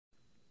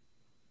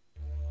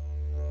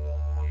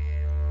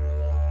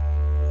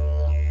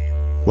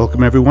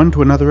Welcome everyone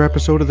to another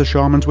episode of the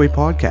Shaman's Way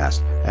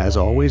podcast. As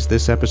always,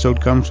 this episode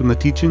comes from the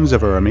teachings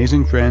of our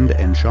amazing friend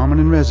and shaman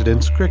in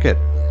residence, Kriket.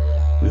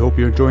 We hope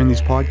you're enjoying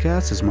these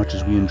podcasts as much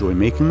as we enjoy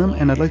making them,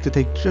 and I'd like to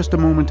take just a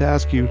moment to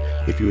ask you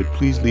if you would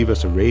please leave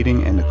us a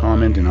rating and a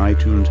comment in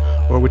iTunes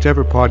or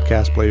whichever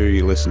podcast player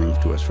you're listening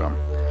to us from.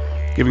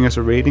 Giving us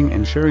a rating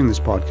and sharing this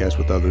podcast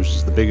with others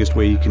is the biggest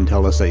way you can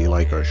tell us that you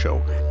like our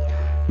show.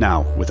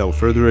 Now, without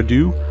further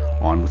ado,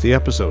 on with the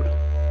episode.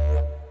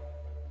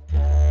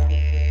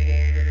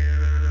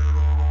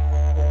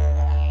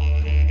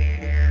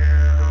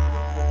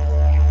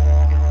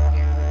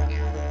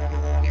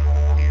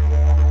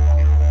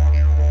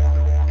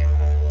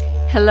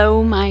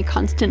 Hello, my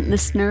constant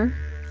listener.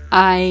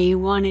 I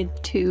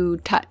wanted to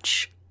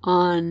touch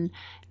on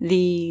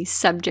the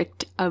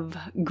subject of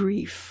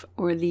grief,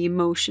 or the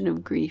emotion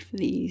of grief,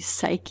 the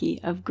psyche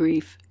of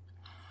grief.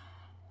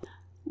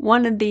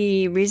 One of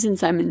the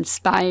reasons I'm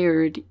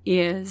inspired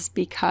is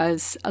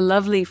because a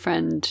lovely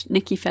friend,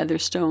 Nikki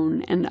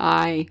Featherstone, and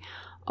I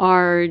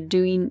are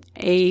doing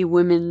a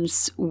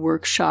women's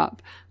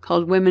workshop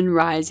called Women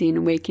Rising,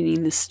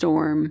 Awakening the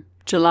Storm,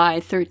 July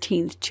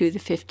 13th to the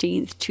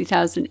 15th,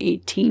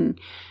 2018,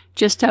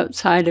 just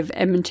outside of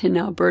Edmonton,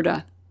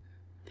 Alberta.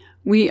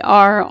 We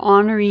are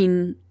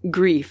honoring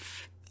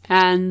grief,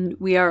 and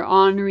we are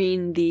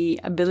honoring the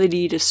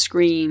ability to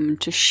scream,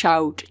 to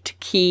shout, to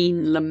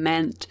keen,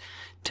 lament,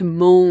 to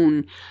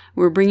moan.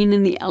 We're bringing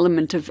in the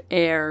element of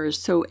air,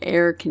 so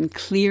air can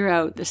clear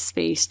out the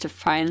space to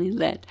finally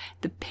let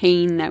the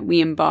pain that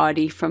we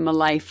embody from a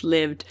life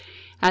lived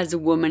as a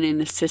woman in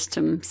a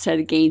system set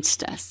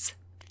against us.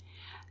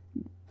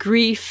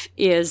 Grief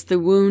is the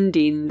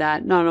wounding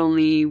that not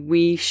only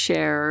we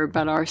share,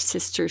 but our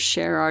sisters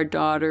share, our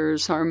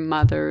daughters, our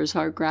mothers,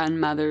 our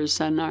grandmothers,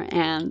 and our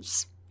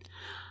aunts.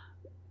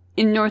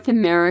 In North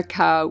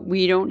America,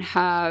 we don't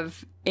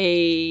have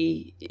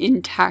a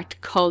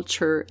intact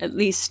culture, at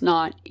least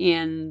not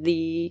in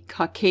the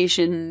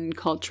Caucasian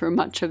culture,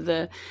 much of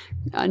the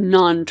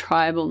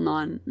non-tribal,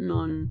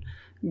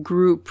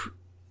 non-group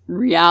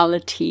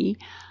reality.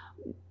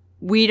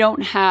 We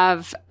don't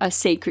have a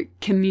sacred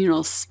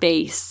communal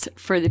space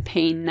for the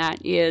pain that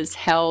is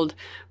held,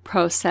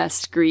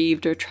 processed,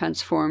 grieved, or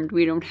transformed.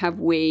 We don't have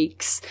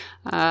wakes.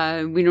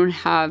 We don't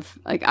have,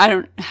 I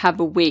don't have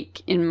a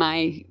wake in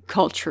my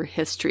culture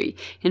history,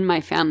 in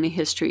my family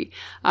history.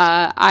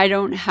 I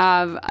don't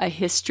have a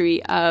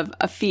history of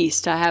a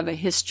feast. I have a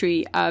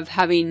history of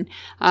having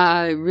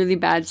really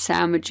bad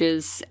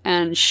sandwiches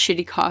and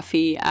shitty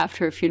coffee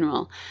after a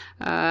funeral.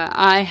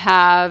 I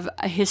have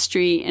a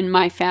history in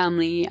my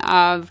family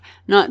of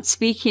not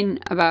speaking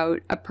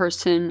about a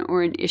person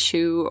or an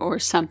issue or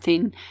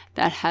something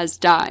that has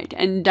died.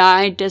 And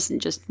died doesn't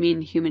just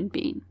mean human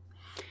being.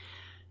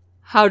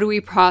 How do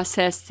we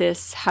process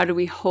this? How do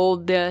we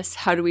hold this?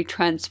 How do we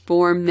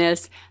transform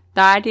this?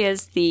 That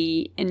is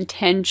the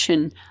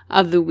intention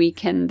of the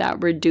weekend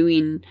that we're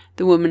doing,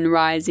 the Woman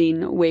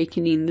Rising,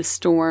 Awakening the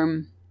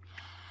Storm.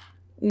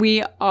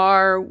 We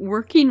are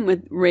working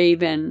with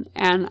Raven,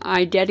 and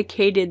I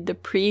dedicated the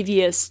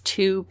previous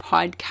 2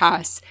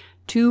 podcasts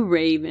to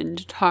Raven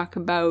to talk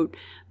about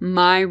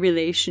my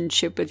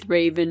relationship with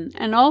Raven,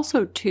 and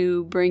also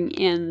to bring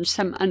in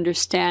some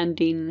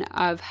understanding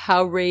of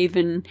how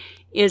Raven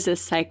is a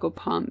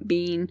psychopomp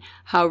being,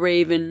 how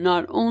Raven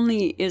not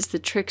only is the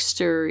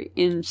trickster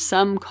in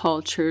some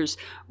cultures,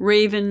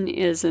 Raven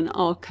is an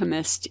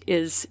alchemist,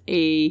 is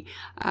a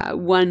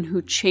one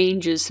who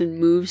changes and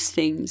moves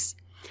things.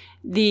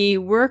 The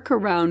work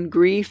around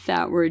grief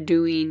that we're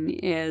doing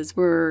is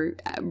we're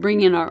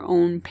bringing our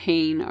own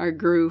pain, our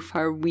grief,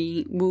 our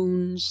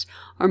wounds,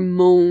 our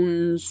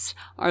moans,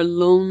 our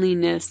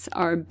loneliness,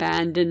 our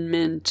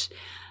abandonment,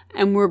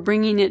 and we're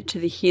bringing it to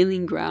the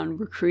healing ground.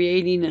 We're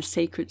creating a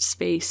sacred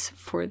space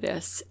for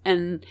this.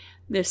 And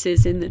this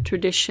is in the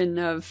tradition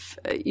of,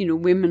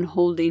 women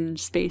holding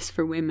space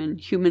for women,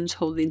 humans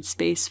holding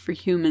space for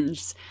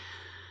humans.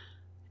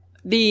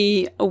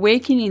 The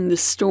Awakening the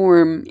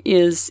Storm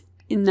is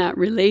in that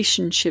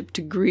relationship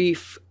to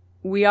grief.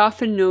 We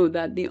often know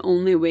that the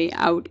only way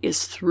out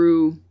is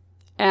through,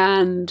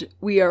 and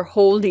we are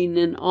holding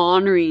and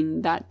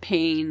honoring that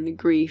pain, the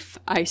grief,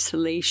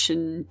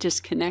 isolation,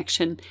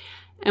 disconnection,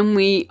 and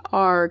we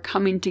are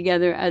coming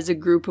together as a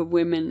group of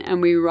women,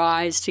 and we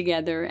rise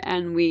together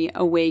and we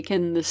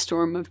awaken the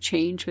storm of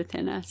change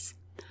within us.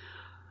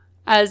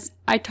 As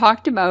I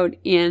talked about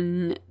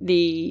in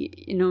the,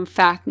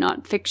 fact,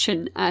 not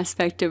fiction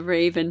aspect of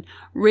Raven,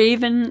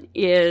 Raven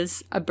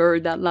is a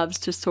bird that loves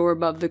to soar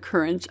above the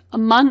currents,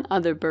 among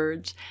other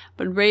birds.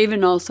 But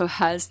Raven also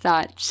has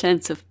that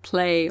sense of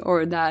play,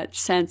 or that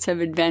sense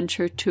of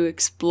adventure, to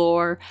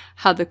explore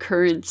how the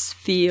currents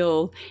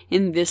feel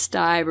in this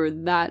dive, or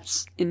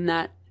that's in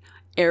that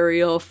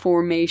aerial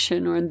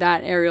formation or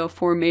that aerial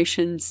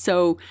formation.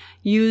 So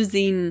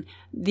using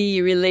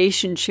the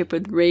relationship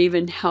with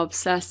Raven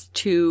helps us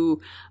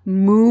to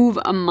move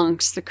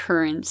amongst the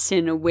currents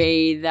in a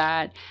way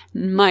that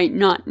might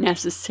not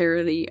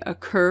necessarily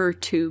occur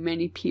to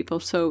many people.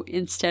 So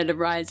instead of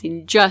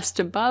rising just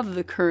above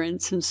the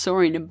currents and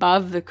soaring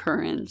above the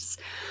currents,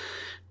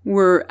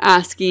 we're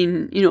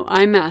asking,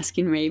 I'm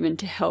asking Raven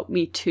to help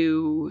me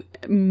to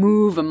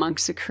move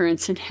amongst the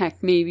currents and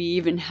heck, maybe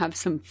even have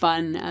some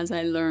fun as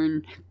I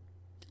learn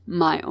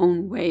my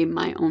own way,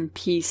 my own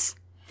peace.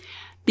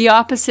 The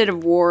opposite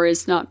of war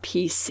is not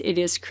peace, it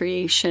is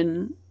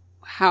creation.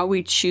 How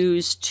we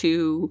choose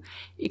to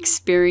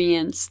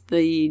experience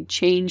the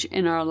change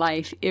in our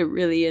life, it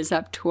really is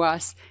up to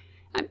us.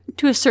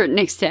 To a certain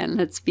extent,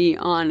 let's be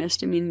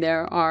honest. I mean,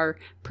 there are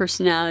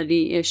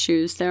personality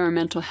issues, there are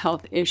mental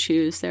health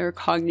issues, there are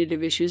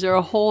cognitive issues, there are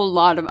a whole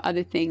lot of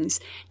other things.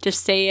 To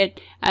say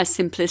it as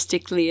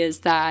simplistically as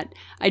that,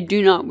 I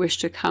do not wish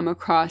to come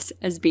across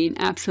as being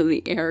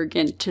absolutely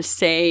arrogant to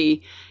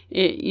say,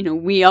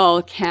 we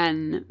all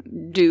can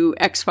do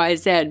X, Y,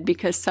 Z,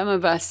 because some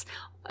of us,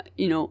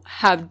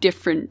 have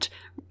different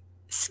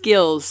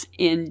skills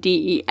in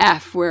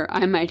DEF, where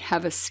I might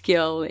have a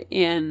skill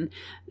in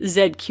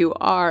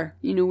ZQR.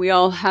 We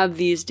all have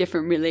these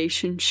different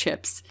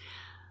relationships.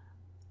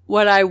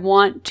 What I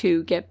want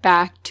to get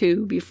back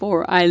to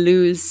before I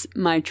lose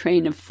my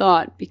train of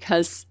thought,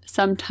 because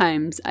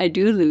sometimes I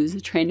do lose a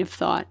train of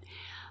thought,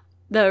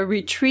 the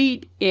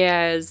retreat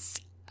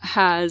has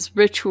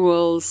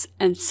rituals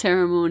and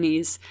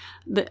ceremonies.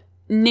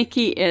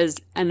 Nikki is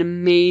an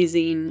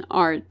amazing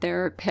art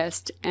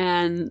therapist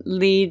and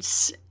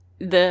leads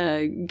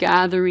the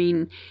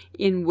gathering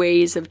in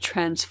ways of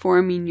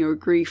transforming your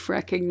grief,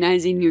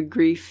 recognizing your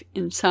grief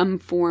in some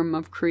form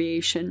of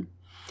creation.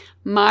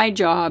 My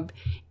job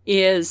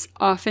is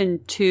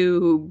often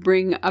to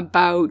bring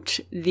about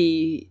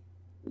the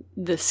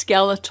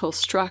skeletal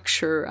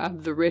structure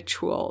of the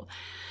ritual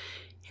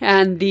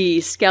and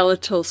the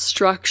skeletal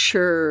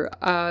structure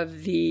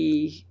of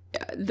the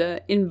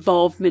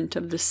involvement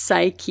of the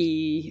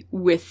psyche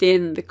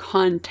within the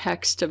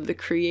context of the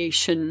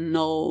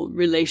creational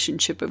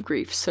relationship of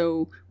grief.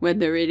 So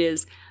whether it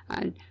is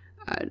an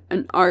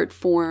art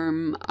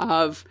form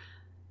of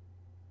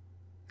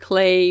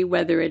clay,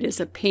 whether it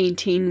is a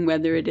painting,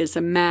 whether it is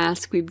a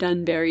mask, we've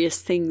done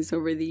various things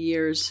over the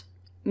years.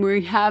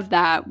 We have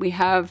that. We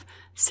have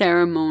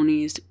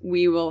ceremonies.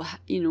 We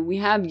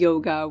have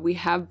yoga. We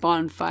have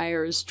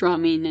bonfires,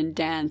 drumming and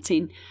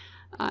dancing.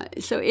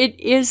 So it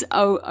is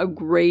a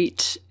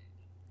great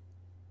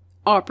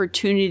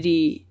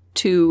opportunity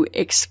to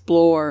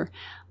explore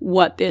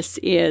what this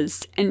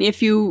is. And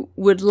if you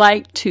would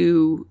like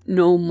to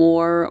know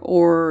more,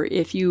 or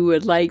if you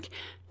would like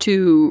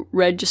to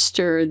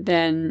register,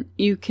 then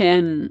you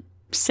can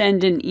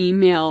send an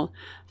email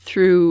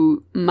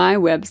through my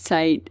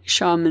website,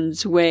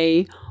 Shaman's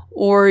Way,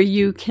 or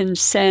you can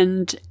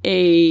send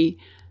a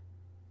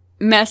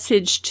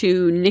message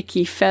to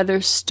Nikki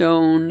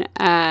Featherstone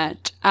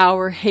at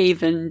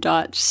ourhaven.ca,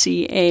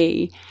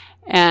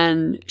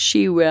 and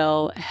she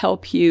will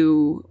help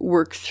you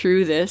work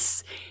through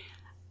this.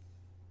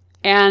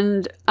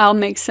 And I'll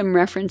make some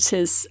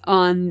references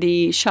on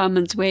the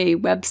Shaman's Way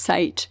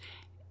website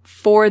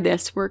for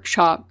this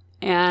workshop.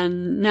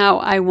 And now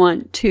I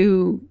want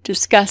to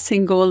discuss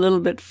and go a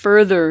little bit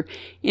further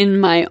in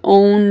my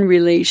own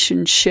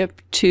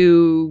relationship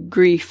to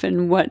grief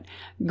and what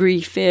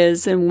grief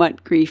is and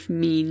what grief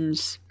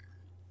means.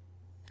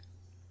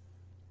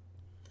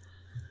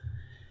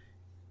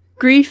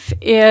 Grief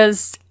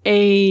is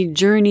a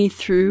journey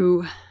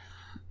through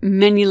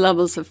many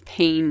levels of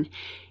pain.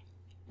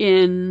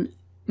 In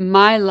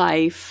my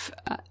life,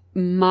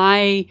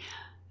 my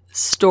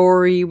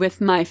story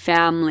with my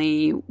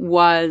family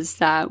was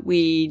that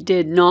we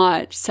did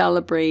not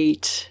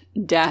celebrate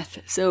death.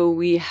 So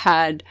we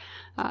had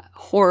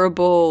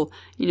horrible,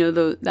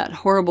 that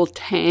horrible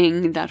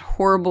tang, that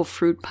horrible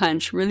fruit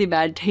punch, really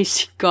bad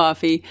tasting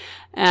coffee,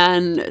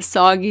 and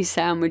soggy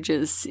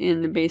sandwiches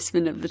in the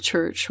basement of the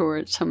church or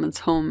at someone's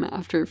home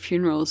after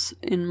funerals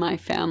in my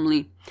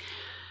family.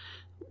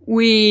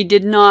 We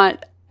did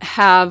not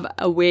have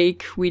a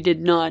wake. We did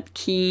not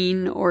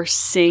keen or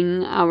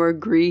sing our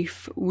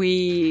grief.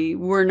 We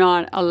were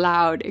not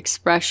allowed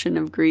expression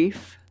of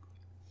grief.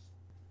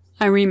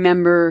 I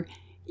remember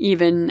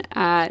even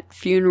at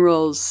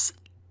funerals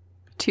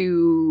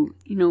to,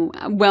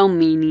 a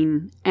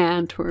well-meaning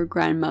aunt or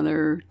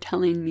grandmother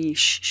telling me,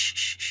 shh,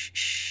 shh, shh,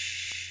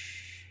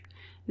 shh.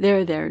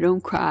 There,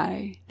 don't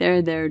cry.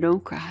 There,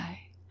 don't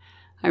cry.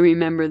 I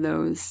remember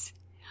those.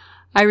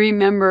 I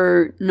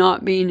remember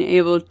not being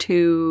able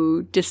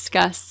to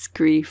discuss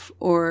grief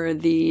or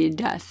the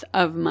death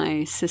of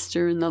my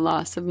sister and the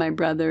loss of my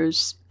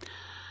brothers.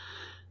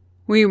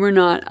 We were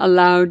not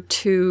allowed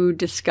to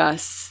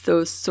discuss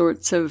those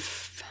sorts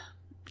of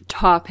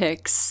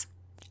topics.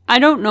 I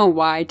don't know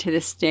why to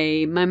this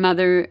day. My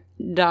mother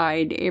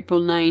died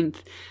April 9th,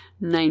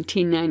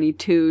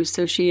 1992,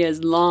 so she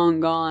is long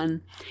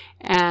gone.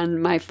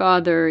 And my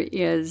father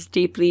is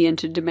deeply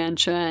into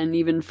dementia and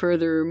even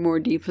further, more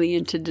deeply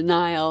into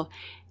denial.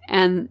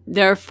 And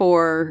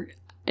therefore,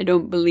 I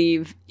don't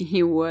believe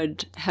he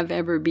would have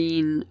ever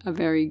been a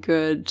very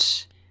good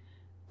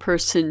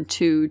person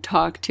to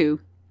talk to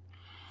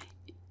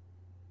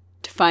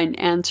find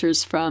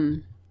answers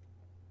from.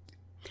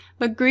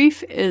 But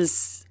grief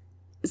is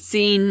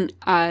seen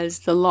as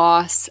the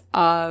loss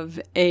of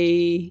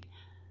a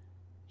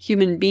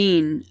human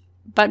being.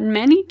 But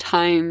many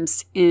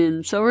times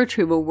in soul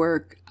retrieval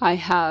work, I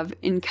have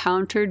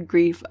encountered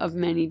grief of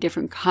many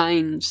different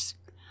kinds.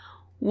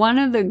 One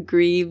of the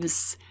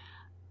grievances,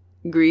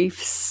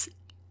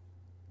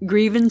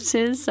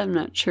 I'm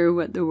not sure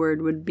what the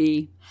word would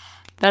be,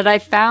 that I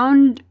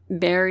found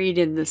buried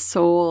in the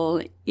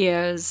soul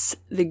is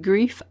the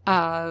grief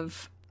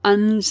of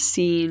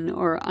unseen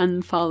or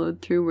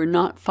unfollowed through or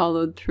not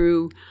followed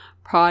through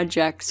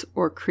projects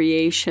or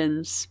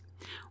creations.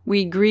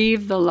 We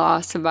grieve the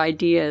loss of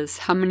ideas.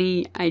 How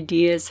many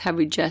ideas have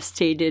we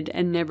gestated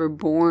and never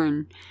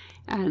born?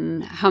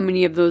 And how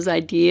many of those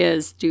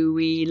ideas do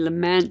we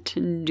lament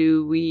and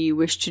do we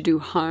wish to do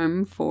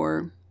harm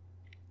for?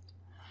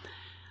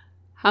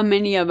 How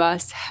many of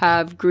us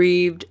have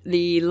grieved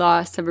the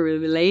loss of a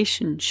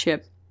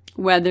relationship,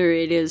 whether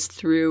it is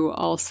through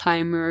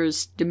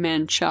Alzheimer's,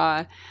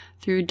 dementia,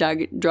 through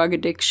drug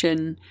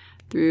addiction,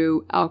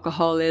 through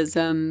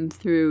alcoholism,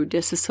 through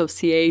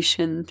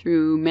disassociation,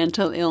 through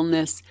mental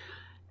illness?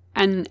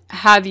 And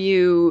have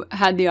you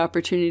had the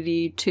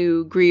opportunity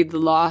to grieve the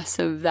loss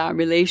of that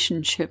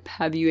relationship?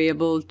 Have you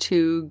able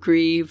to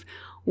grieve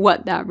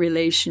what that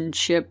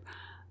relationship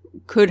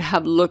could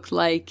have looked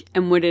like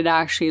and what it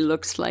actually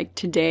looks like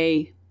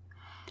today?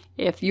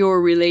 If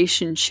your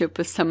relationship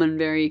with someone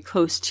very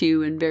close to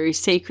you and very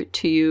sacred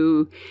to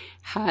you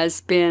has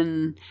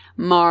been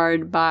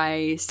marred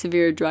by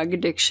severe drug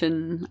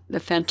addiction, the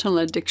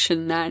fentanyl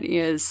addiction that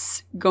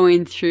is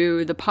going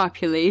through the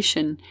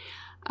population,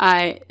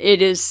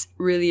 it is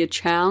really a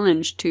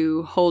challenge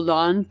to hold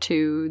on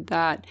to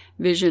that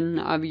vision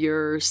of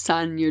your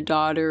son, your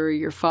daughter,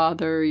 your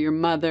father, your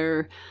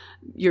mother,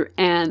 your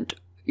aunt,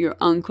 your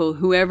uncle,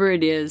 whoever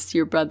it is,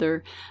 your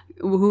brother,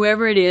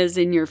 whoever it is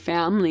in your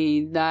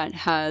family that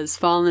has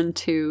fallen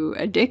to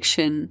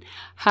addiction.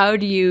 How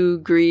do you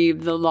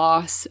grieve the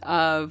loss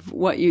of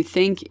what you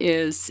think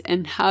is,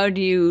 and how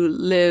do you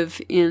live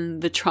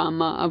in the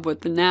trauma of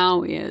what the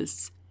now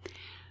is?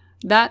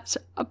 That's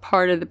a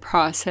part of the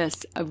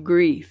process of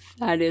grief.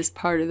 That is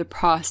part of the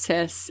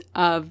process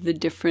of the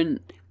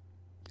different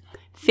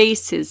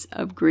faces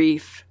of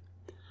grief.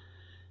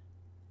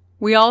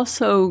 We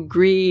also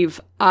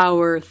grieve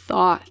our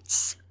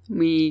thoughts.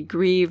 We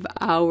grieve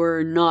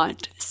our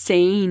not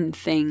saying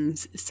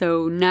things.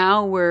 So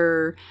now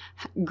we're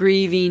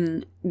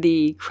grieving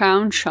the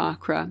crown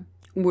chakra.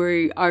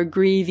 We are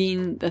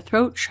grieving the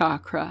throat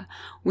chakra.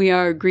 We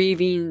are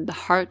grieving the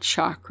heart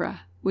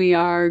chakra. We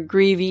are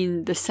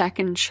grieving the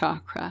second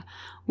chakra.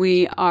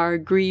 We are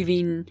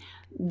grieving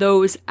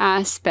those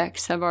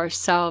aspects of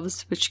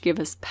ourselves which give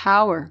us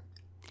power.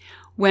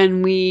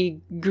 When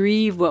we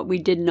grieve what we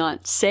did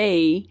not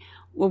say,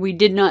 what we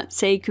did not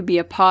say could be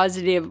a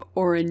positive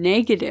or a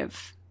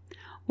negative.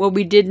 What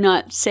we did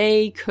not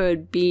say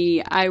could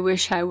be, I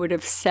wish I would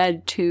have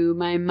said to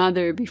my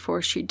mother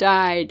before she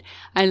died,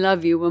 I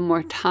love you one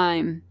more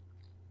time.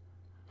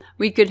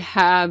 We could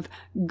have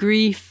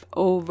grief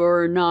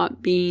over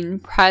not being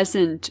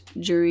present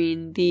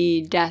during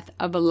the death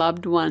of a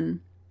loved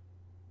one.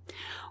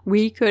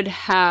 We could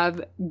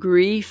have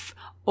grief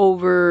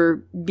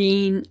over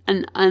being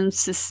an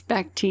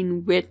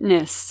unsuspecting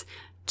witness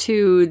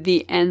to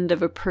the end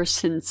of a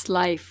person's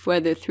life,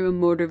 whether through a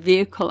motor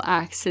vehicle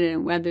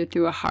accident, whether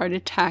through a heart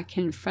attack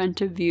in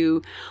front of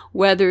you,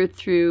 whether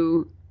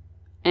through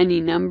any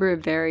number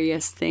of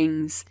various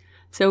things.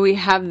 So we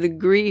have the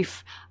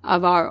grief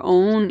of our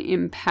own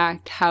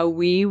impact, how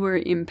we were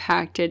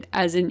impacted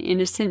as an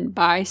innocent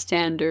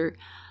bystander,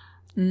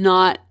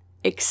 not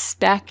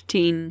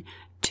expecting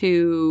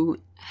to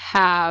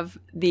have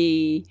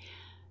the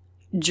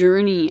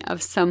journey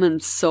of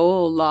someone's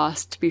soul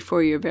lost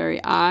before your very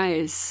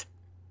eyes.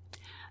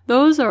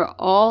 Those are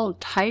all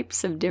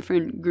types of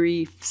different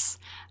griefs.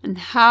 And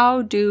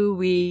how do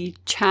we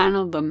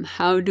channel them?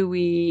 How do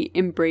we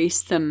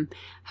embrace them?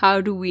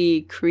 How do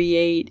we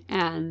create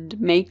and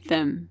make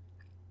them?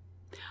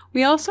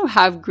 We also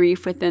have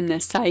grief within the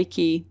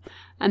psyche,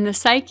 and the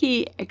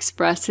psyche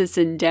expresses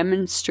and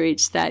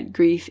demonstrates that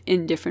grief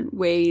in different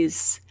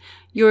ways.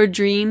 Your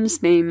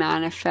dreams may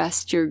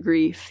manifest your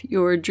grief.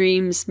 Your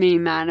dreams may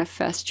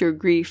manifest your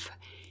grief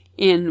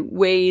in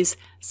ways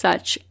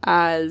such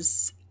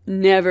as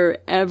never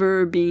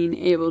ever being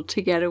able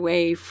to get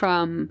away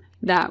from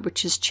that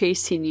which is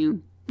chasing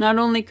you. Not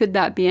only could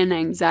that be an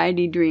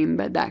anxiety dream,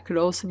 but that could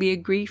also be a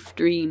grief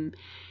dream.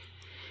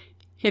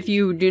 If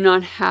you do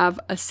not have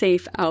a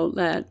safe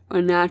outlet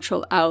or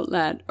natural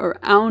outlet or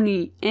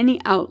any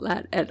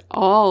outlet at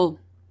all,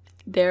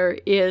 there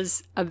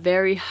is a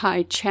very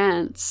high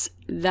chance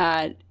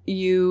that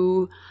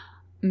you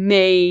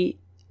may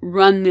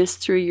run this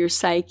through your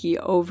psyche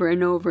over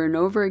and over and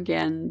over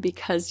again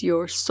because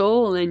your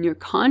soul and your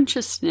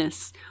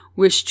consciousness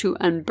wish to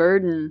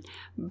unburden,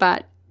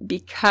 but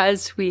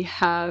because we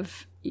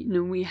have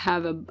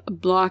a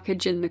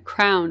blockage in the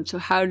crown. So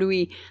how do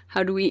we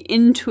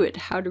intuit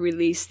how to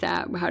release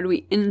that? How do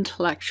we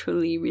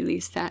intellectually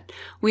release that?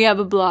 We have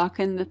a block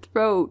in the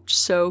throat,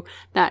 so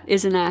that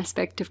is an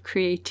aspect of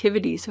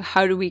creativity. So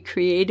how do we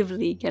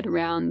creatively get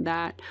around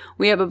that?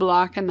 We have a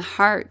block in the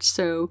heart,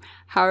 so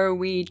how are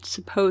we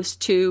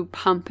supposed to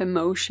pump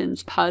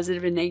emotions,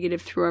 positive and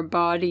negative, through our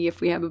body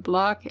if we have a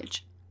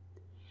blockage?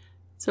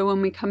 So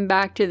when we come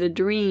back to the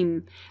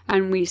dream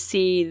and we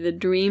see the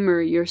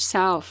dreamer,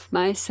 yourself,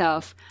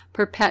 myself,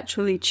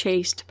 perpetually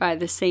chased by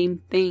the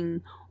same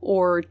thing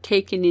or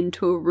taken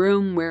into a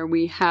room where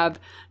we have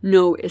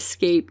no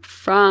escape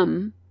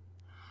from,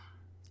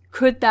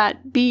 could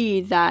that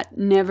be that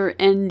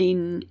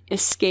never-ending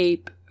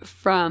escape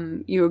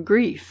from your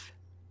grief,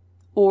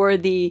 or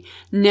the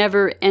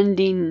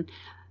never-ending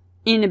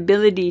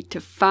inability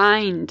to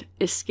find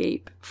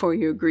escape for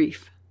your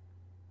grief?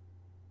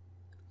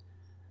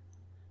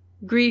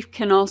 Grief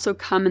can also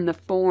come in the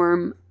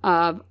form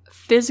of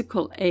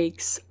physical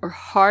aches or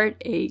heart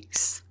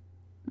aches.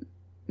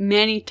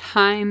 Many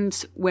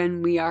times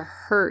when we are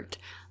hurt,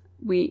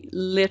 we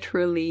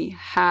literally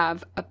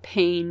have a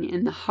pain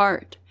in the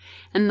heart.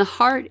 And the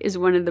heart is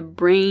one of the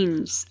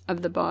brains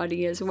of the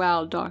body as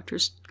well.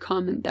 Doctors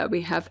comment that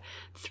we have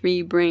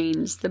 3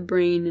 brains: the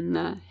brain in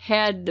the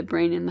head, the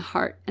brain in the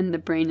heart, and the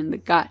brain in the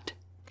gut.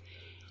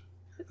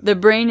 The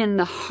brain in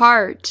the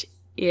heart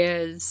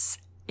is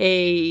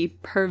a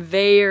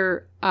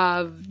purveyor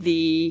of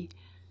the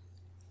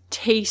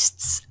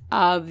tastes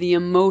of the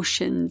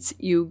emotions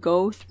you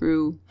go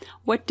through.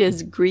 What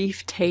does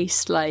grief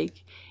taste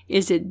like?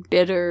 Is it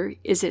bitter?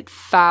 Is it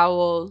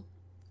foul?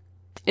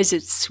 Is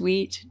it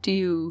sweet? Do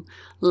you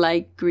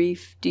like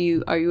grief?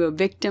 Are you a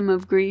victim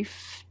of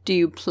grief? Do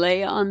you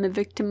play on the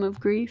victim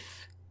of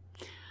grief?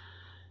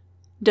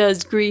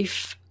 Does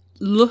grief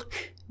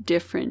look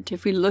different?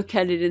 If we look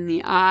at it in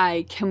the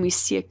eye, can we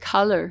see a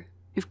color?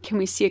 Can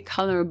we see a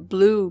color of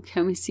blue?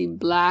 Can we see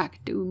black?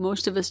 Do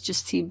most of us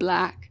just see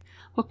black?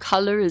 What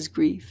color is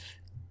grief?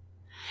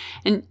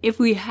 And if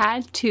we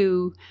had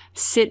to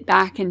sit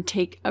back and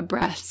take a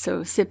breath,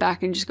 so sit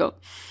back and just go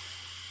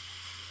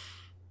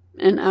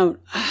and out.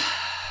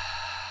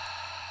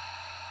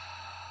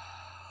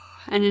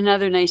 And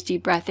another nice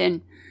deep breath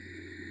in.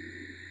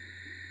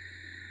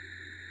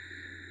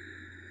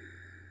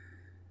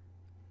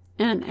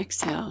 And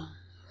exhale.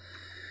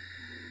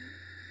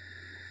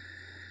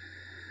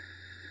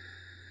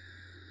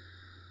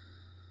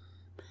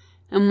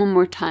 And one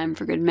more time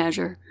for good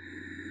measure.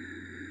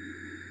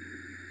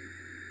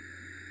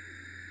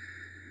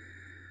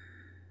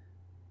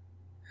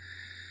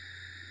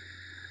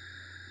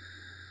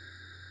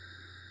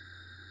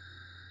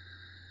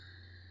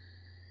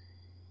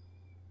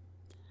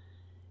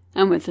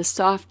 And with a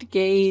soft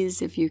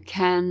gaze, if you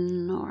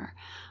can, or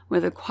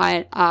with a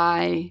quiet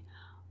eye,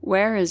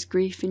 where is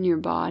grief in your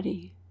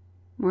body?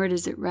 Where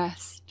does it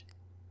rest?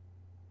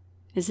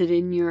 Is it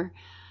in your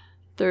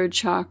 3rd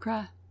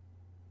chakra?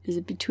 Is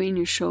it between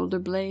your shoulder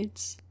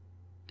blades?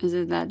 Is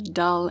it that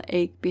dull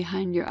ache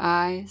behind your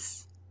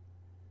eyes?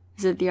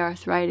 Is it the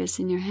arthritis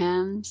in your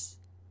hands?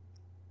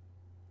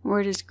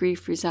 Where does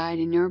grief reside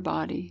in your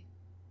body?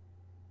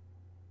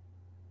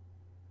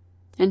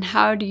 And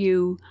how do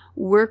you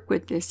work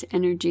with this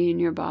energy in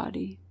your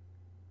body?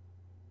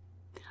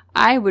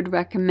 I would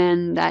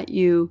recommend that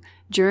you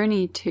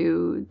journey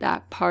to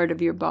that part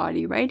of your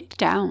body. Write it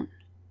down.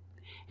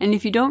 And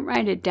if you don't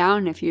write it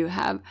down, if you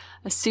have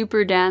a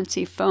super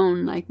dancy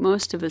phone like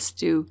most of us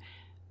do,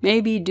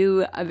 maybe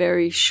do a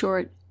very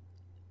short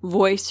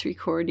voice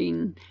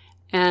recording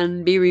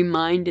and be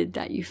reminded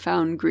that you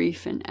found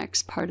grief in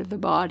X part of the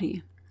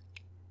body.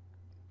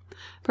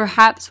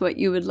 Perhaps what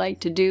you would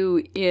like to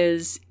do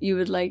is you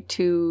would like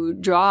to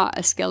draw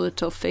a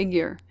skeletal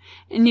figure.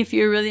 And if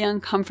you're really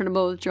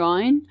uncomfortable with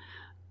drawing,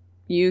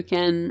 you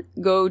can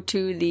go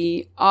to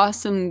the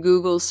awesome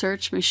Google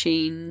search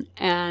machine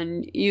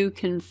and you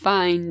can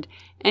find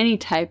any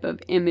type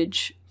of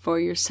image for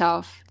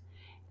yourself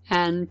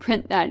and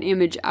print that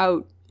image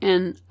out.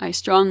 And I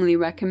strongly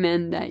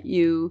recommend that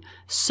you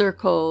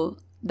circle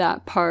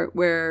that part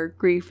where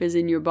grief is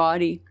in your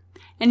body.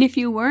 And if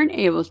you weren't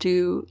able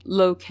to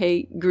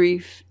locate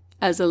grief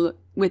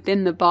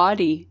within the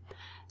body,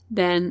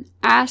 then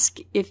ask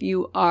if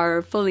you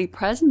are fully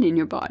present in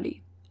your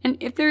body. And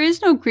if there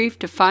is no grief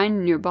to find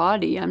in your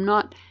body, I'm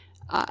not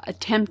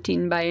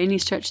attempting by any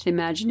stretch of the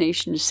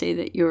imagination to say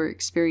that your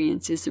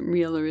experience isn't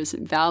real or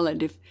isn't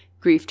valid. If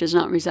grief does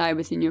not reside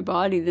within your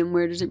body, then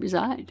where does it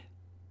reside?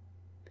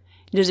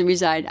 Does it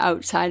reside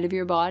outside of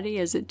your body?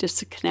 Is it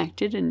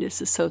disconnected and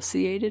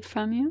disassociated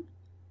from you?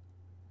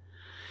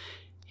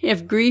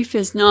 If grief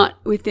is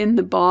not within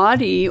the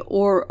body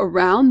or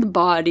around the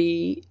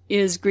body,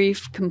 is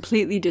grief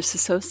completely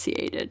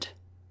disassociated?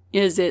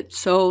 Is it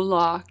so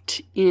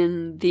locked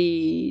in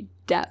the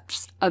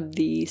depths of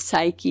the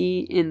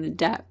psyche, in the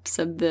depths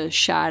of the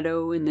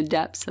shadow, in the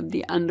depths of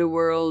the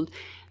underworld,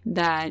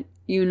 that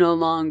you no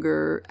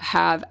longer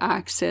have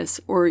access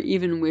or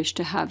even wish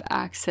to have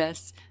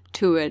access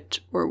to it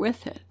or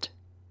with it.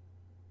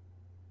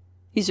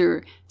 These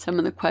are some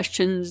of the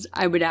questions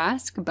I would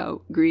ask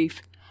about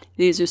grief.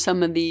 These are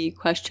some of the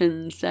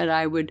questions that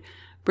I would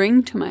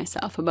bring to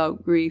myself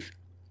about grief.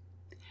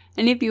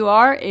 And if you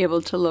are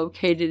able to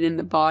locate it in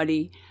the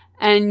body,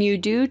 and you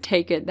do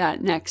take it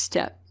that next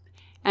step,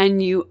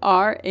 and you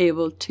are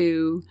able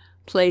to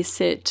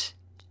place it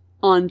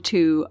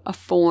onto a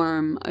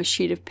form, a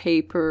sheet of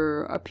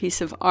paper, a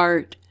piece of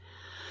art,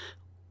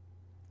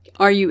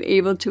 are you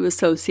able to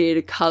associate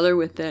a color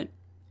with it?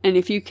 And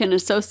if you can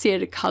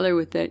associate a color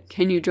with it,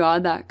 can you draw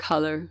that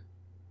color?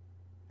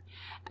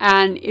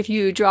 And if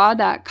you draw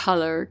that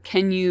color,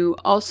 can you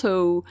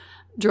also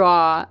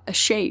draw a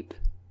shape?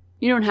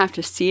 You don't have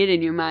to see it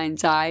in your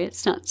mind's eye.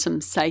 It's not some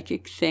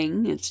psychic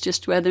thing. It's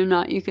just whether or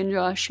not you can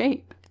draw a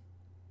shape.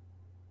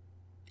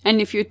 And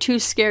if you're too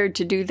scared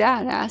to do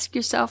that, ask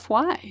yourself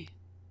why.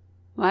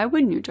 Why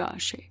wouldn't you draw a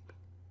shape?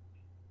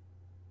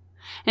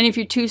 And if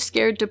you're too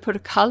scared to put a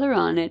color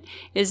on it,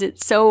 is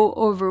it so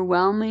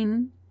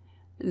overwhelming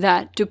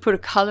that to put a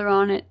color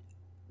on it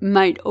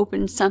might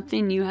open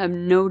something you have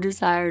no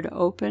desire to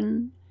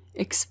open,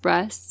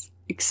 express,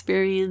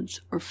 experience,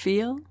 or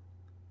feel?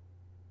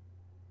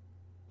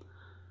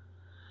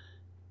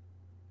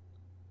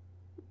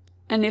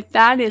 And if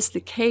that is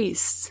the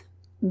case,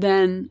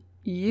 then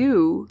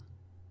you,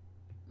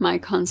 my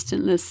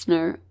constant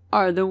listener,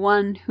 are the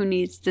one who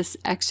needs this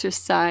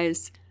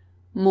exercise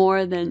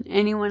more than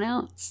anyone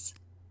else.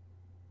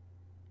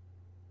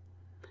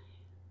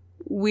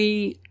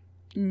 We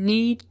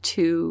need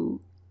to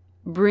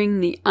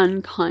bring the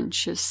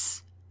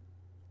unconscious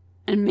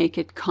and make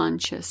it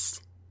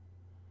conscious.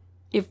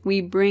 If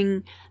we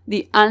bring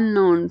the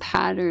unknown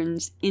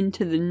patterns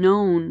into the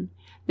known,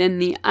 then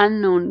the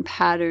unknown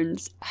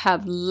patterns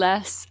have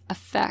less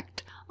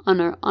effect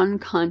on our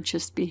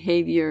unconscious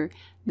behavior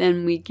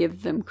than we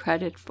give them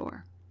credit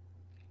for.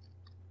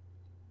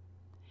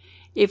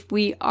 If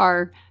we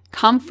are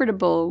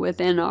comfortable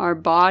within our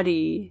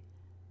body,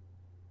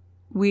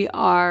 we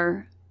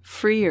are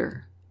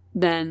freer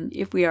than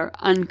if we are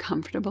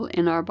uncomfortable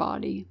in our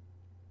body.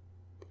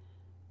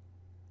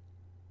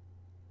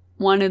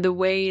 One of the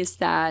ways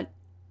that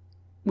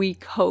we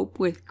cope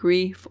with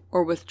grief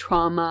or with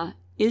trauma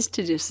is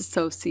to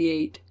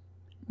disassociate.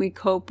 We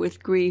cope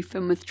with grief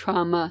and with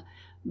trauma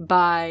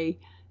by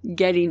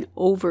getting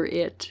over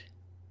it,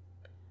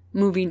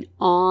 moving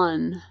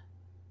on,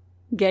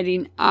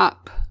 getting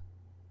up.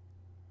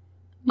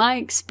 My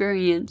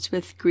experience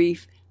with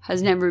grief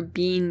has never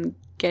been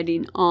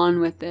getting on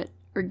with it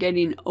or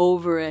getting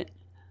over it,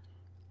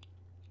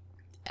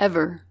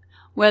 ever.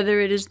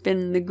 Whether it has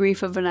been the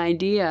grief of an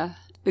idea.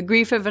 The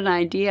grief of an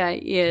idea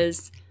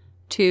is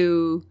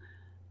to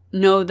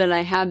know that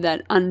I have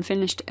that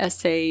unfinished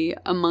essay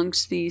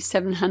amongst the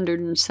 700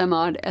 and some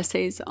odd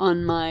essays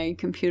on my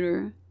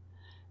computer,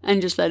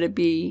 and just let it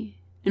be,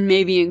 and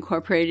maybe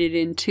incorporate it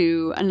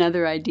into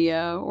another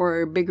idea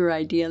or a bigger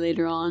idea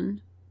later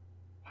on.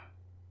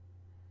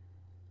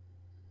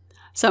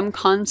 Some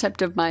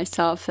concept of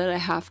myself that I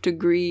have to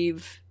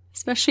grieve,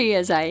 especially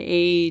as I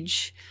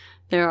age.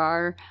 There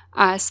are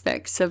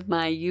aspects of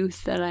my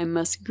youth that I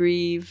must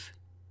grieve.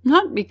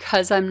 Not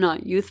because I'm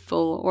not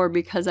youthful or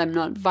because I'm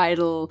not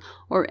vital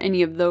or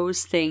any of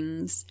those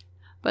things,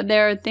 but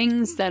there are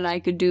things that I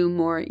could do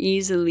more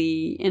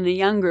easily in a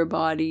younger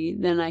body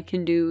than I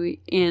can do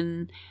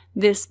in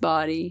this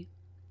body.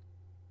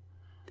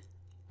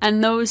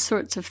 And those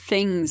sorts of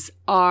things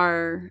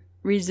are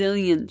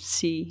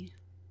resiliency,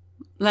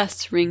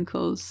 less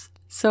wrinkles.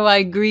 So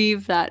I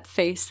grieve that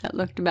face that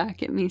looked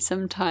back at me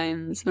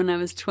sometimes when I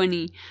was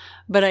 20,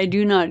 but I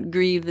do not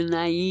grieve the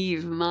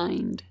naive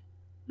mind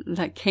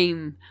that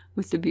came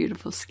with the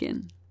beautiful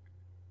skin.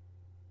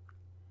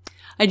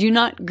 I do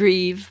not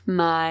grieve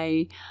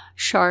my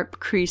sharp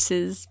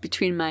creases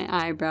between my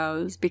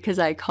eyebrows because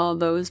I call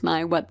those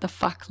my what the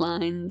fuck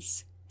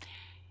lines.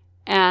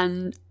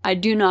 And I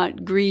do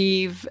not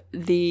grieve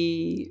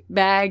the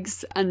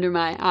bags under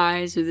my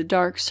eyes or the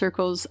dark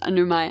circles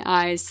under my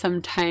eyes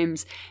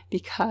sometimes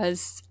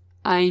because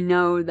I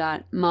know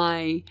that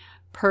my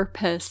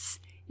purpose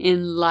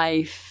in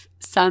life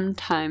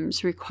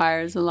sometimes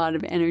requires a lot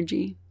of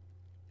energy.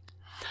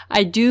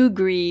 I do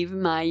grieve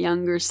my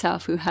younger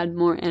self who had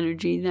more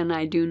energy than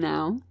I do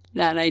now.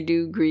 That I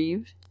do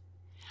grieve.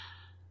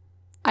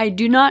 I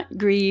do not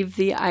grieve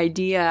the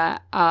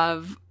idea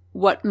of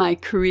what my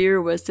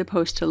career was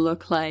supposed to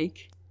look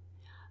like.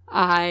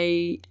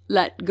 I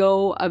let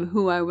go of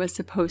who I was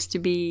supposed to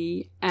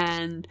be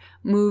and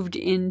moved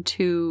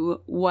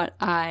into what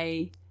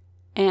I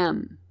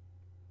am.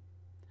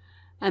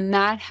 And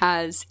that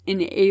has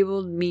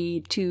enabled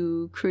me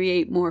to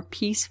create more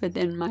peace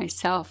within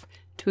myself,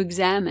 to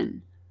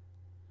examine.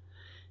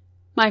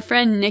 My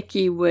friend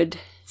Nikki would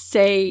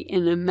say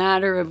in a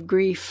matter of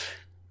grief,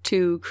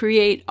 to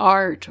create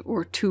art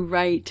or to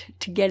write,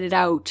 to get it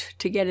out,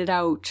 to get it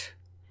out.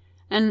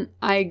 And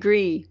I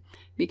agree,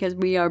 because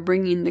we are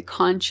bringing the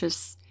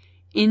conscious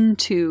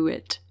into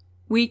it.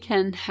 We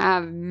can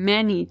have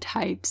many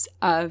types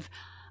of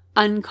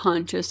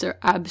unconscious or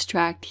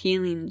abstract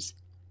healings.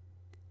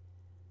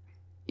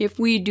 If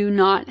we do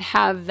not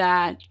have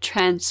that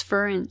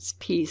transference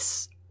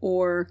piece,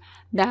 or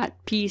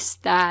that piece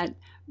that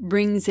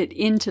brings it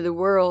into the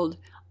world,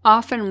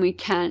 often we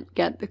can't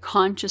get the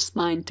conscious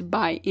mind to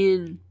buy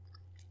in.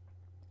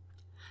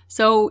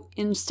 So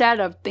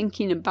instead of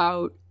thinking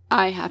about,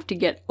 I have to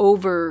get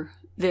over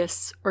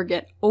this or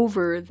get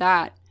over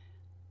that,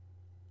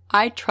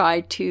 I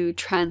try to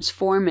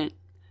transform it.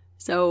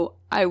 So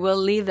I will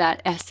leave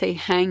that essay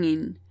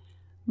hanging,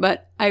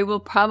 but I will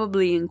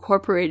probably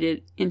incorporate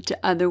it into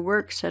other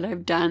works that I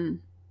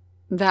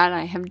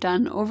have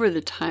done over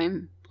the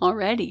time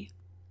already.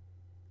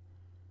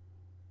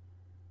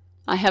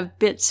 I have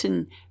bits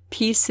and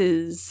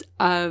pieces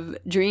of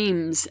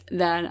dreams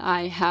that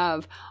I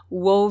have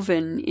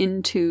woven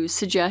into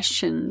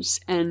suggestions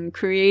and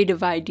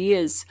creative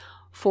ideas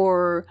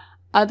for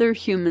other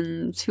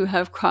humans who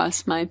have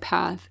crossed my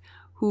path,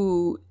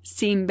 who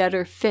seem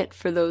better fit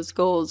for those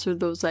goals or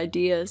those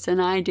ideas than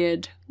I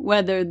did.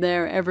 Whether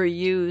they're ever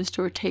used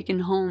or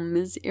taken home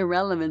is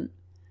irrelevant.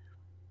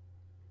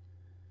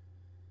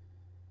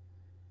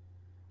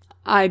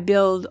 I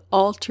build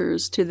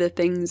altars to the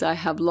things I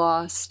have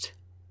lost.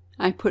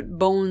 I put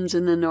bones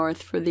in the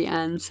north for the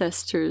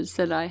ancestors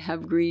that I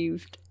have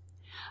grieved.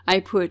 I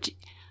put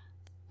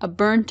a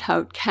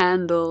burnt-out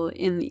candle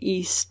in the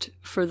east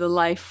for the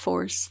life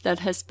force that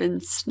has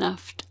been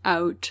snuffed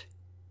out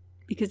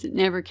because it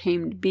never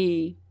came to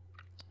be.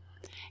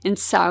 In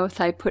south,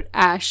 I put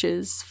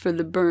ashes for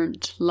the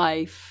burnt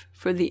life,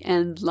 for the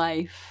end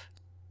life.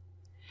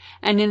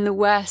 And in the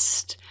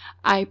west,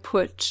 I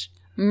put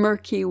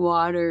murky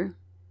water,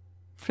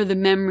 for the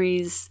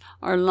memories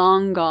are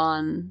long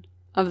gone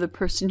of the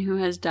person who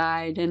has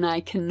died, and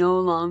I can no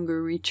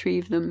longer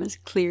retrieve them as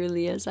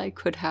clearly as I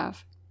could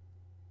have.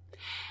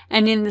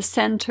 And in the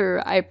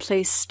center, I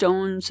place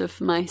stones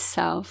of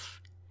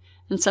myself,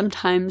 and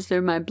sometimes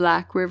they're my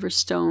Black River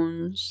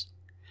stones.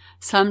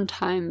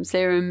 Sometimes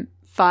they're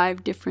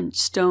 5 different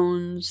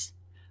stones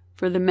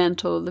for the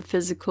mental, the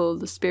physical,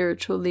 the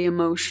spiritual, the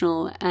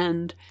emotional,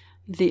 and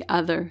the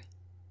other.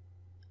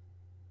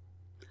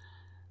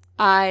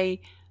 I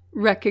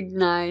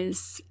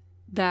recognize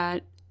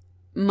that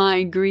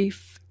my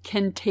grief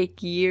can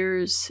take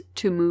years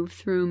to move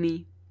through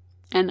me,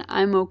 and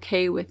I'm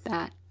okay with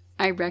that.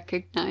 I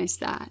recognize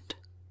that.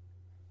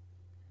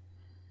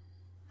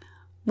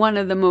 One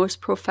of the most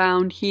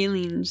profound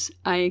healings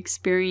I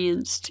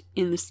experienced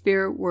in the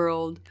spirit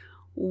world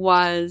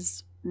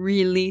was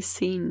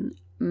releasing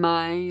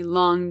my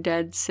long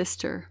dead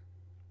sister.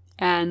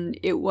 And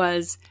it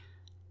was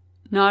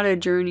not a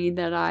journey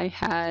that I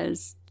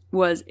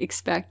was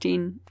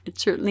expecting. It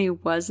certainly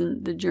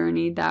wasn't the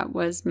journey that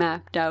was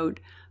mapped out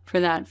for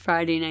that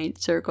Friday night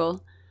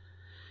circle.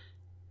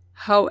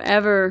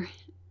 However,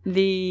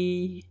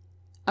 the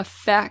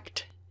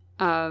effect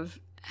of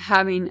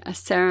having a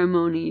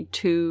ceremony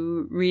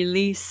to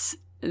release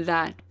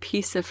that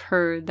piece of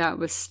her that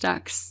was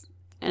stuck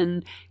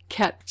and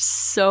kept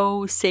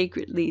so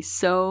sacredly,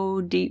 so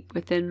deep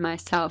within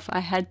myself, I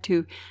had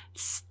to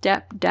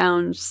step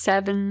down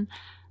 7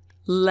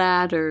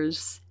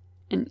 ladders,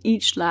 and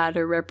each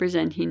ladder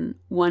representing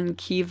 1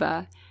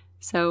 kiva.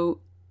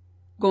 So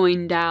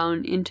going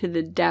down into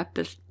the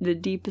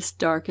deepest,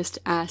 darkest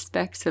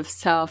aspects of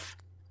self.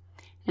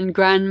 And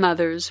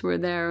grandmothers were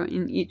there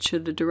in each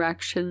of the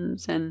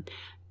directions, and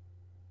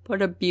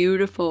put a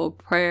beautiful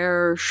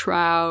prayer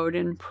shroud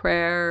and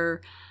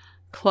prayer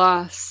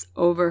cloths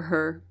over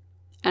her.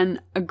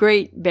 And a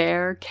great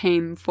bear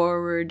came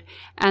forward,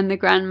 and the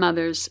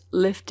grandmothers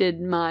lifted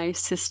my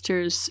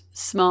sister's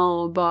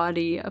small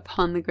body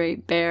upon the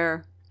great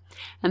bear.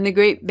 And the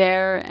great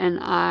bear and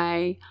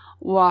I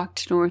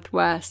walked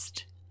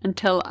northwest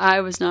until I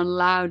was not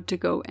allowed to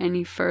go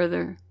any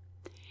further.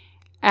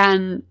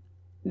 And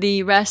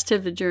the rest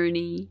of the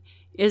journey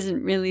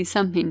isn't really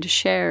something to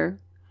share.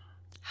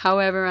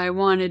 However, I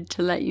wanted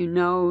to let you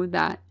know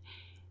that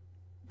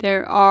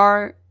there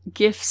are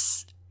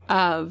gifts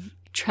of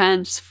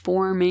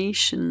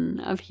transformation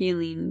of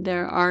healing.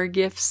 There are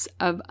gifts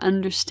of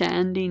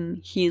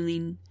understanding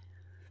healing.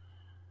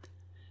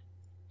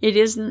 It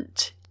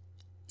isn't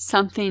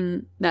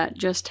something that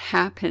just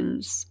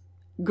happens.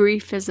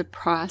 Grief is a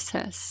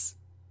process.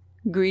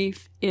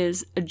 Grief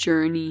is a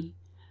journey.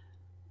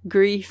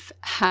 Grief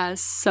has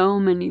so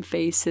many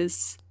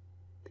faces.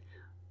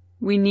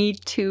 We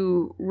need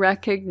to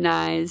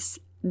recognize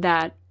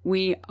that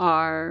we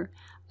are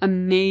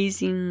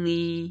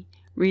amazingly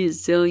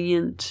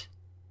resilient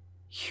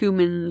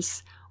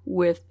humans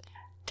with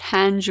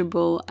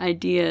tangible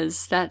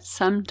ideas that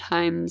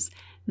sometimes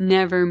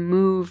never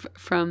move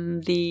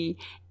from the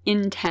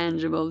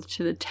intangible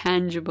to the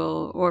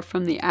tangible, or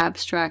from the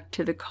abstract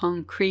to the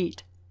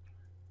concrete.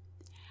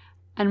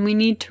 And we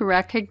need to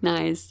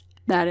recognize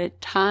that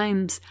at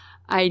times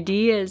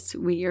ideas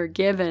we are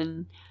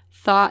given,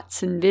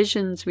 thoughts and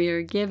visions we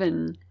are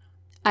given,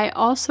 I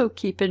also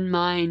keep in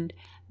mind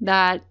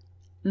that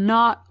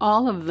not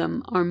all of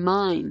them are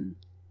mine.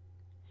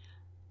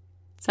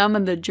 Some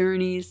of the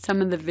journeys,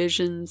 some of the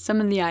visions,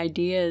 some of the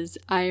ideas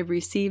I have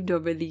received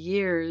over the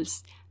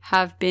years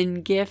have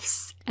been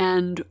gifts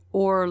and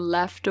or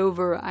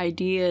leftover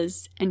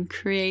ideas and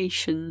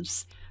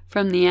creations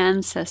from the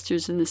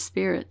ancestors and the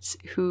spirits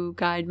who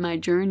guide my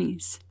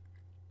journeys.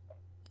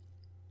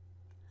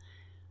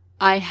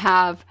 I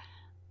have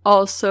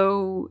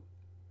also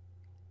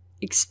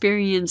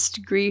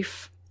experienced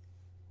grief.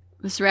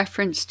 It was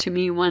referenced to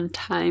me one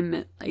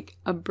time like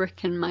a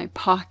brick in my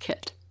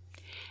pocket.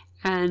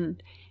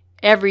 And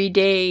every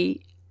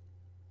day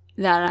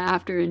that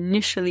after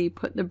initially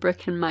put the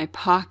brick in my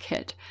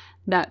pocket,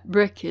 that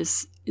brick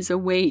is a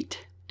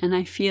weight, and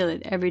I feel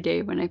it every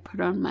day when I put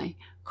on my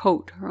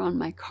coat or on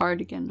my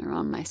cardigan or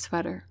on my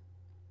sweater.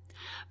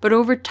 But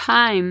over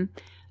time,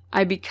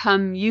 I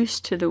become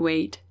used to the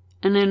weight,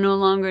 and I no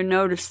longer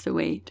notice the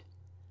weight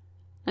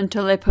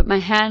until I put my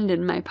hand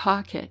in my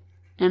pocket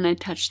and I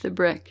touch the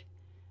brick,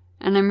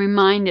 and I'm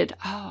reminded,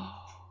 oh,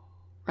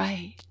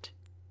 right,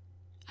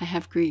 I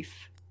have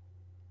grief.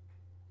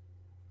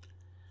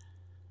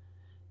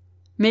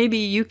 Maybe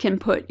you can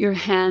put your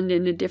hand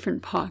in a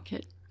different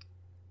pocket.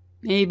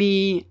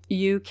 Maybe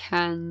you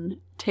can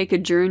take a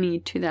journey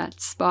to that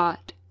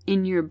spot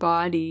in your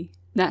body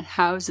that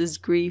houses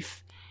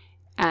grief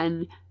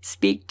and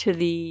speak to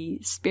the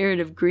spirit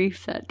of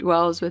grief that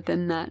dwells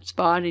within that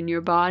spot in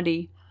your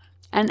body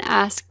and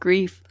ask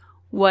grief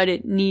what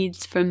it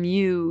needs from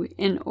you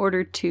in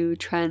order to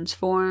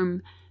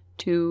transform,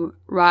 to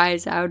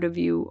rise out of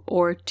you,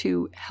 or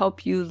to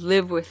help you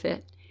live with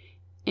it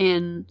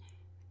in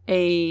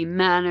a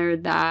manner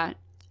that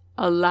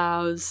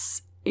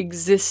allows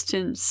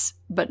existence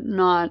but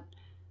not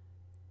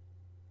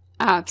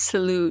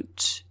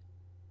absolute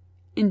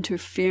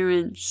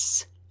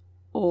interference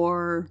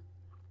or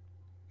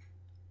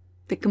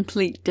the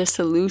complete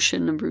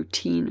dissolution of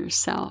routine or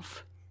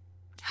self.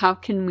 How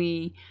can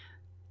we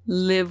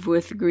live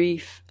with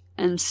grief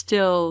and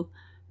still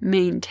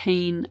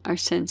maintain our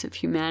sense of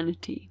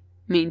humanity,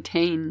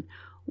 maintain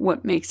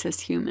what makes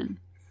us human?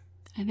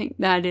 I think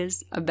that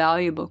is a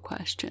valuable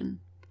question.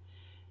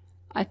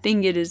 I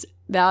think it is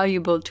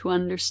valuable to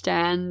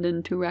understand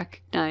and to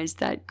recognize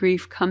that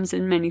grief comes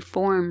in many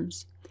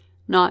forms,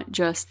 not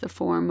just the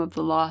form of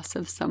the loss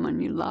of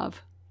someone you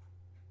love.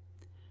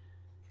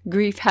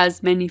 Grief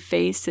has many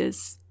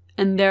faces,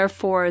 and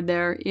therefore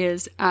there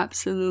is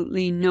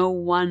absolutely no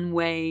one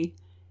way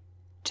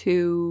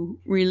to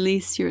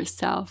release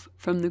yourself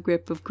from the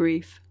grip of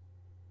grief.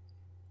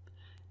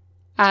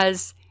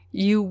 As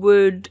you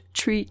would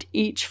treat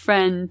each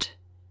friend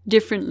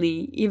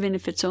differently, even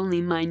if it's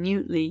only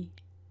minutely,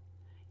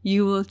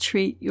 you will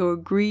treat your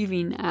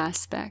grieving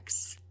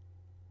aspects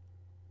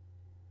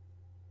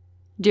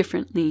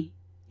differently,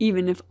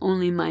 even if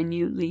only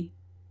minutely.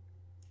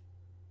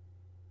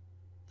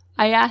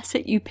 I ask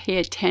that you pay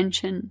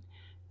attention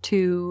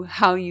to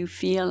how you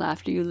feel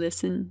after you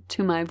listen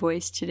to my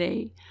voice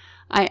today.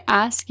 I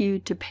ask you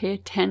to pay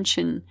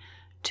attention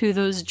to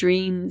those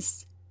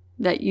dreams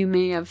that you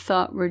may have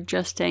thought were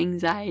just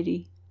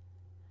anxiety.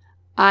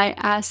 I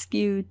ask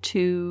you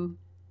to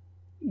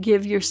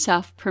give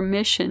yourself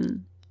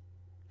permission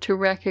to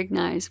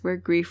recognize where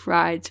grief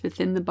rides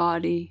within the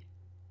body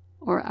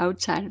or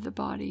outside of the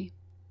body.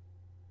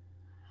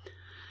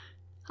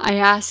 I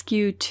ask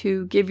you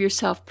to give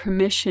yourself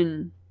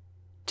permission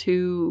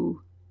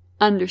to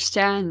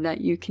understand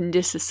that you can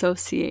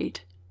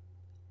disassociate,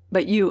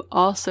 but you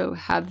also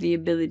have the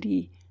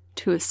ability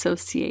to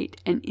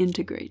associate and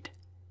integrate.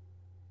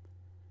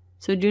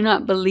 So do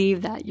not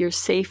believe that your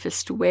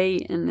safest way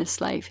in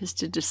this life is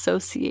to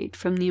dissociate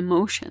from the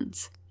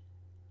emotions.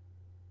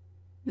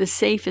 The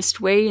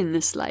safest way in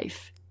this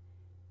life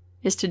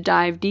is to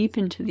dive deep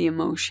into the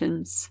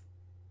emotions,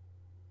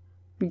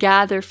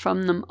 gather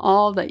from them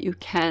all that you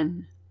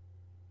can,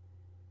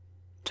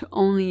 to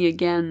only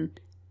again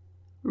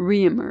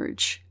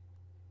re-emerge.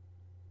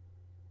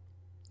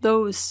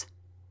 Those,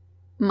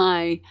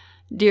 my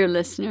dear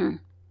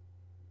listener,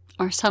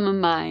 are some of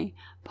my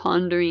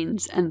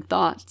ponderings and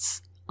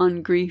thoughts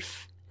on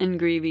grief and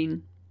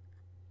grieving.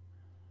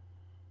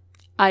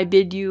 I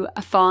bid you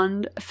a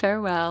fond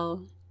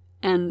farewell,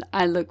 and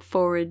I look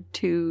forward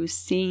to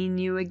seeing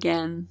you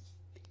again,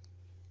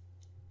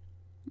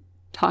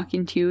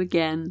 talking to you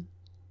again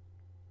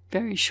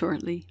very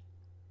shortly.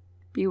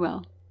 Be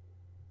well.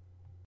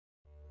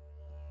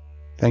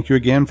 Thank you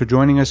again for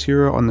joining us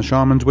here on the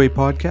Shaman's Way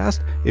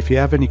podcast. If you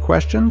have any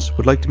questions,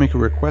 would like to make a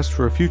request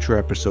for a future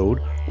episode,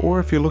 or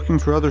if you're looking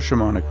for other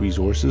shamanic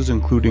resources,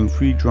 including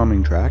free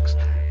drumming tracks,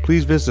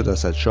 please visit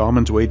us at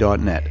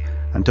shamansway.net.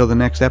 Until the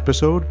next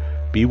episode,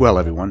 be well,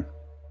 everyone.